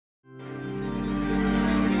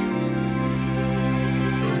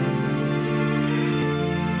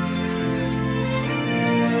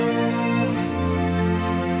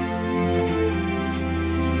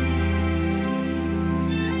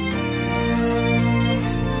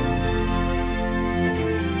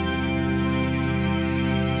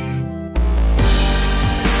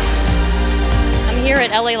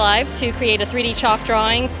at LA Live to create a 3D chalk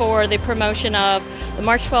drawing for the promotion of the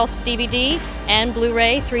March 12th DVD and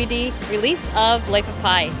Blu-ray 3D release of Life of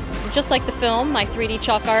Pi. Just like the film, my 3D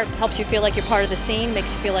chalk art helps you feel like you're part of the scene,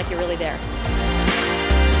 makes you feel like you're really there.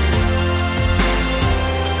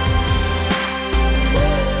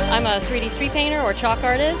 I'm a 3D street painter or chalk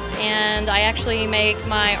artist, and I actually make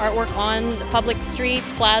my artwork on public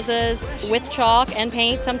streets, plazas, with chalk and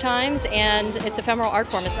paint sometimes, and it's ephemeral art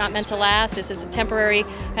form. It's not meant to last. It's just a temporary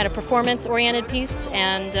kind of performance-oriented piece,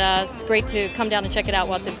 and it's great to come down and check it out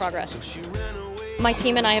while it's in progress. My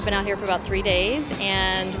team and I have been out here for about 3 days,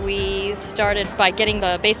 and we started by getting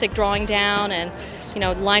the basic drawing down and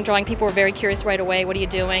line drawing. People were very curious right away. What are you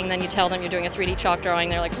doing? And then you tell them you're doing a 3D chalk drawing.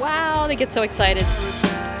 They're like, wow, they get so excited.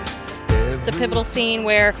 It's a pivotal scene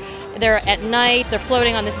where they're at night, they're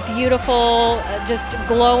floating on this beautiful, just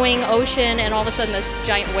glowing ocean, and all of a sudden this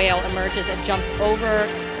giant whale emerges and jumps over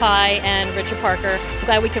Pi and Richard Parker. I'm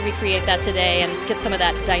glad we could recreate that today and get some of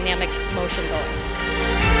that dynamic motion going.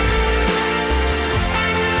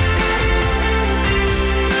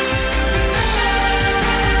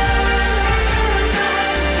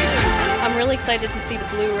 I'm really excited to see the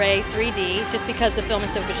Blu-ray 3D just because the film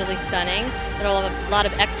is so visually stunning. There'll have a lot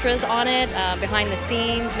of extras on it, behind the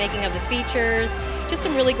scenes, making of the features, just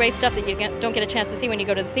some really great stuff that you don't get a chance to see when you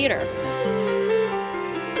go to the theater.